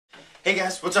Hey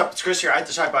guys, what's up? It's Chris here,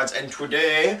 iTouchiPodz, and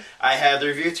today I have the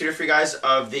review to do for you guys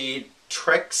of the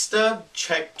Trexta,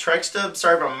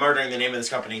 sorry if I'm murdering the name of this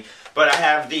company, but I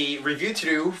have the review to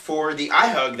do for the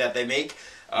iHug that they make.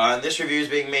 And this review is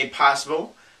being made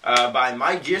possible by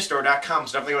myGearStore.com,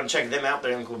 so definitely want to check them out.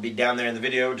 Their link will be down there in the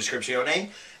video description.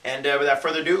 And without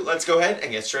further ado, let's go ahead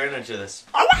and get straight into this.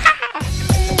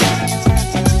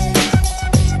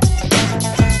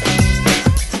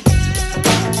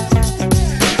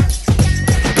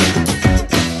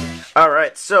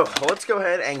 Alright, so let's go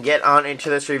ahead and get on into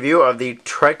this review of the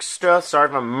Trexta, sorry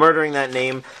if I'm murdering that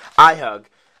name, iHug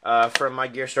from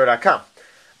myGearStore.com.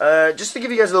 Just to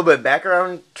give you guys a little bit of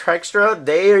background, Trexta,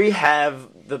 they have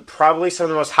probably some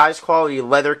of the most highest quality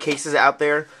leather cases out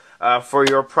there for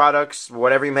your products,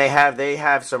 whatever you may have. They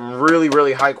have some really,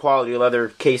 really high quality leather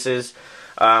cases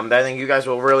that I think you guys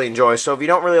will really enjoy. So if you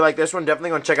don't really like this one, definitely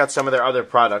go and check out some of their other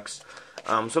products.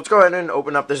 So let's go ahead and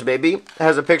open up this baby. It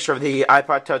has a picture of the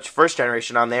iPod Touch first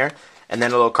generation on there, and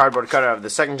then a little cardboard cutout of the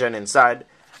second gen inside.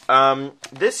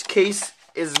 This case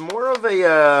is more of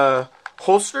a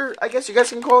holster, I guess you guys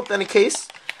can call it, than a case.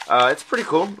 It's pretty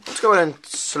cool. Let's go ahead and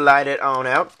slide it on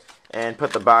out and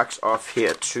put the box off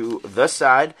here to the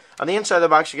side. On the inside of the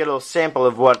box, you get a little sample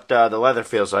of what the leather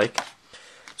feels like.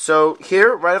 So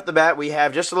here, right off the bat, we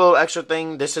have just a little extra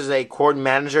thing. This is a cord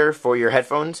manager for your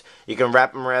headphones. You can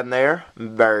wrap them around there.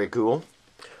 Very cool.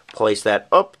 Place that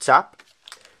up top.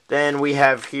 Then we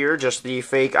have here just the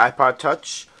fake iPod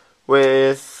Touch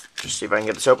with, just see if I can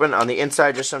get this open. On the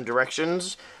inside, just some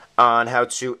directions on how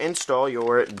to install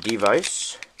your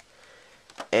device.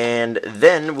 And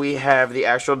then we have the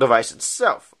actual device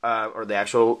itself, or the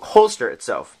actual holster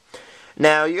itself.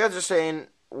 Now, you guys are saying,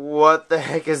 what the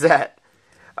heck is that?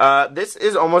 This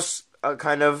is almost a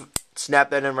kind of,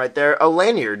 snap that in right there, a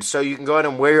lanyard. So you can go ahead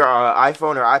and wear your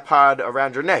iPhone or iPod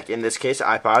around your neck. In this case,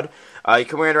 iPod. You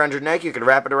can wear it around your neck. You can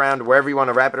wrap it around wherever you want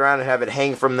to wrap it around and have it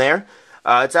hang from there.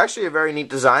 It's actually a very neat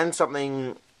design,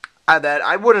 something that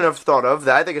I wouldn't have thought of,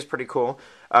 that I think is pretty cool.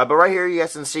 But right here, you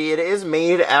guys can see it is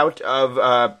made out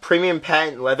of premium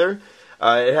patent leather.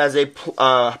 It has a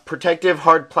protective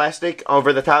hard plastic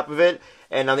over the top of it.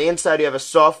 And on the inside, you have a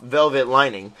soft velvet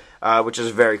lining, which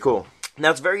is very cool. Now,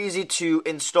 it's very easy to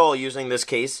install using this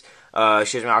case.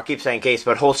 Excuse me, I'll keep saying case,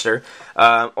 but holster.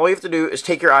 All you have to do is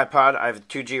take your iPod. I have a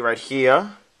Hugeee right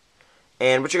here.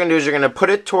 And what you're going to do is you're going to put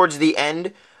it towards the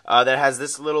end that has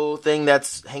this little thing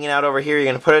that's hanging out over here. You're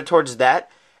going to put it towards that.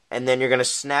 And then you're going to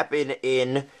snap it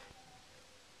in,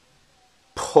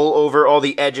 pull over all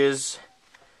the edges,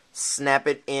 snap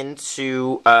it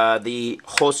into the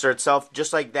holster itself,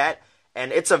 just like that.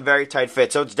 And it's a very tight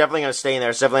fit, so it's definitely going to stay in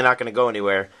there. It's definitely not going to go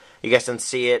anywhere. You guys can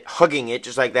see it hugging it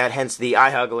just like that, hence the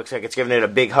iHug. It looks like it's giving it a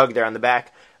big hug there on the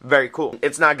back. Very cool.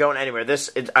 It's not going anywhere.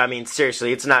 I mean,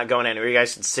 seriously, it's not going anywhere. You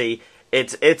guys can see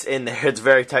it's in there. It's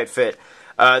very tight fit.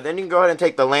 Then you can go ahead and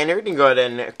take the lanyard. You can go ahead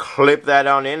and clip that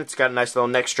on in. It's got a nice little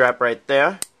neck strap right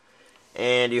there.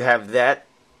 And you have that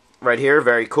right here.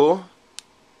 Very cool.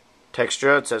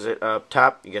 Texture, it says it up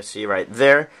top. You guys see right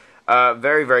there.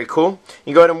 Very, very cool.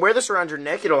 You go ahead and wear this around your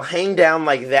neck. It'll hang down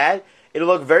like that. It'll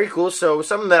look very cool. So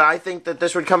something that I think that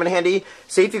this would come in handy,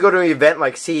 say if you go to an event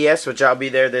like CES, which I'll be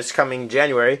there this coming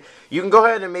January, you can go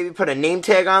ahead and maybe put a name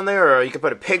tag on there, or you can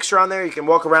put a picture on there. You can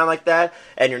walk around like that,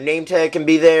 and your name tag can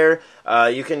be there.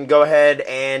 You can go ahead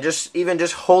and just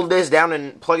hold this down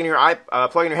and plug in your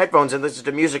headphones and listen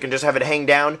to music and just have it hang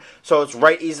down, so it's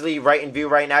right in view,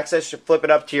 right in access. You flip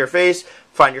it up to your face,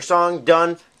 find your song,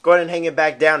 done. Go ahead and hang it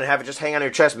back down and have it just hang on your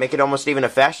chest. Make it almost even a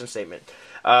fashion statement.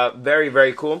 Very,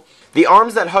 very cool. The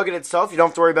arms that hug it itself, you don't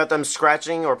have to worry about them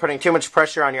scratching or putting too much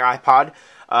pressure on your iPod.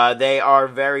 They are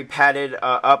very padded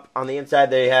up on the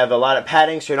inside. They have a lot of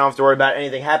padding, so you don't have to worry about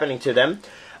anything happening to them.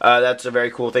 That's a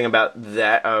very cool thing about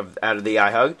that out of the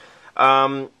iHug.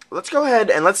 Let's go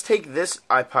ahead and let's take this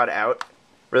iPod out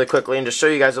really quickly and just show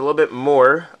you guys a little bit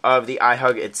more of the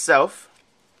iHug itself.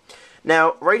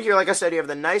 Now, right here, like I said, you have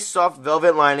the nice soft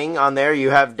velvet lining on there. You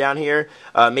have down here,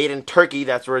 made in Turkey.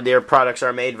 That's where their products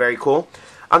are made. Very cool.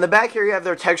 On the back here, you have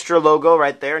their Texture logo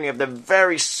right there, and you have the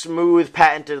very smooth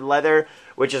patented leather,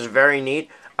 which is very neat.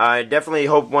 I definitely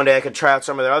hope one day I could try out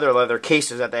some of their other leather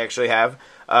cases that they actually have.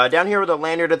 Down here where the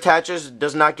lanyard attaches,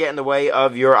 does not get in the way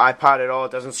of your iPod at all.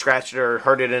 It doesn't scratch it or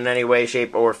hurt it in any way,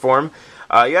 shape, or form.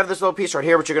 You have this little piece right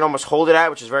here, which you can almost hold it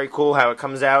at, which is very cool how it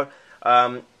comes out.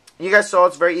 You guys saw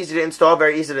it's very easy to install,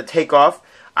 very easy to take off.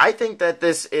 I think that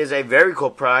this is a very cool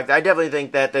product. I definitely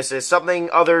think that this is something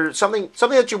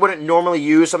that you wouldn't normally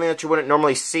use, something that you wouldn't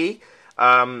normally see.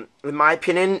 In my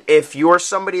opinion, if you're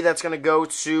somebody that's going to go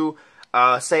to,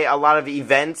 say, a lot of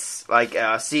events like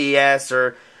CES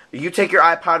or You take your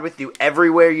iPod with you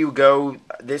everywhere you go.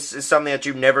 This is something that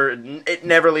it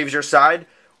never leaves your side.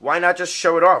 Why not just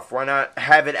show it off? Why not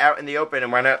have it out in the open,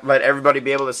 and why not let everybody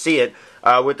be able to see it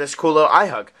with this cool little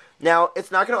iHug? Now,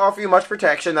 it's not going to offer you much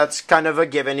protection. That's kind of a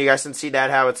given. You guys can see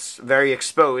that, how it's very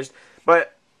exposed.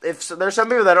 But if there's some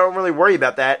people that don't really worry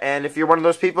about that, and if you're one of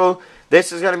those people,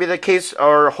 this is going to be the case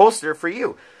or holster for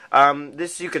you.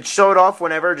 This, you could show it off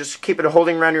whenever. Just keep it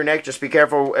holding around your neck. Just be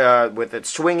careful with it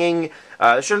swinging.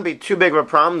 It shouldn't be too big of a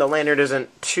problem. The lanyard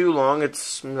isn't too long.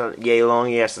 It's not yay long.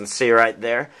 You guys can see right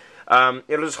there.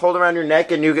 It'll just hold around your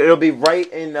neck, and it'll be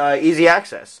right in easy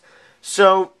access.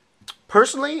 So,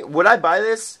 personally, would I buy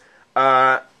this?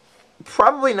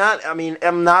 Probably not. I mean,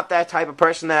 I'm not that type of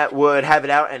person that would have it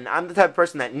out, and I'm the type of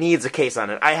person that needs a case on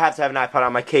it. I have to have an iPod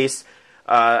on my case.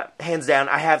 Hands down,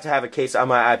 I have to have a case on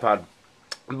my iPod.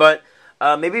 But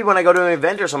maybe when I go to an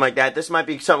event or something like that, this might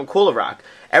be something cool to rock.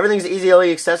 Everything's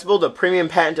easily accessible. The premium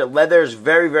patented leather is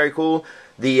very, very cool.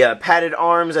 The padded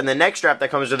arms and the neck strap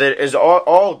that comes with it is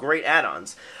all great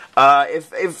add-ons.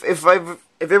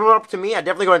 If it were up to me, I'd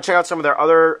definitely go and check out some of their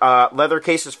other leather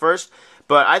cases first.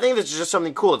 But I think this is just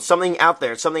something cool. It's something out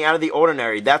there. It's something out of the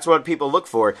ordinary. That's what people look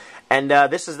for. And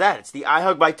this is that. It's the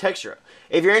iHug by Trexta.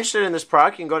 If you're interested in this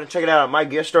product, you can go and check it out at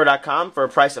myGearStore.com for a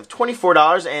price of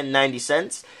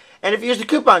 $24.90. And if you use the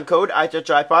coupon code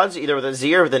itouchipods, either with a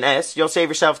Z or with an S, you'll save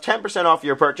yourself 10% off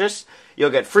your purchase.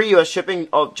 You'll get free U.S. shipping,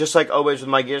 just like always with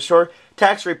myGearStore.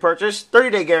 Tax-free purchase,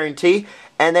 30-day guarantee,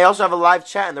 and they also have a live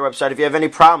chat on their website if you have any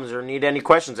problems or need any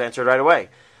questions answered right away.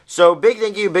 So, big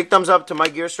thank you, big thumbs up to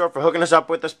myGearStore for hooking us up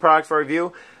with this product for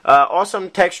review. Awesome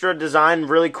Trexta design,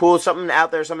 really cool, something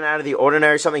out there, something out of the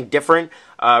ordinary, something different.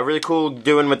 Really cool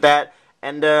doing with that.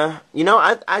 And, you know,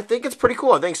 I think it's pretty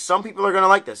cool. I think some people are going to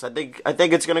like this. I think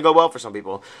it's going to go well for some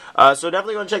people. So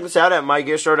definitely go and check this out at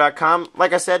myGearStore.com.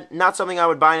 Like I said, not something I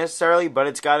would buy necessarily, but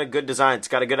it's got a good design. It's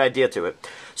got a good idea to it.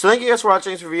 So thank you guys for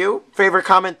watching this review. Favorite,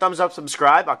 comment, thumbs up,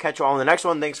 subscribe. I'll catch you all in the next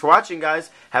one. Thanks for watching, guys.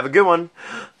 Have a good one.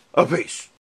 Peace.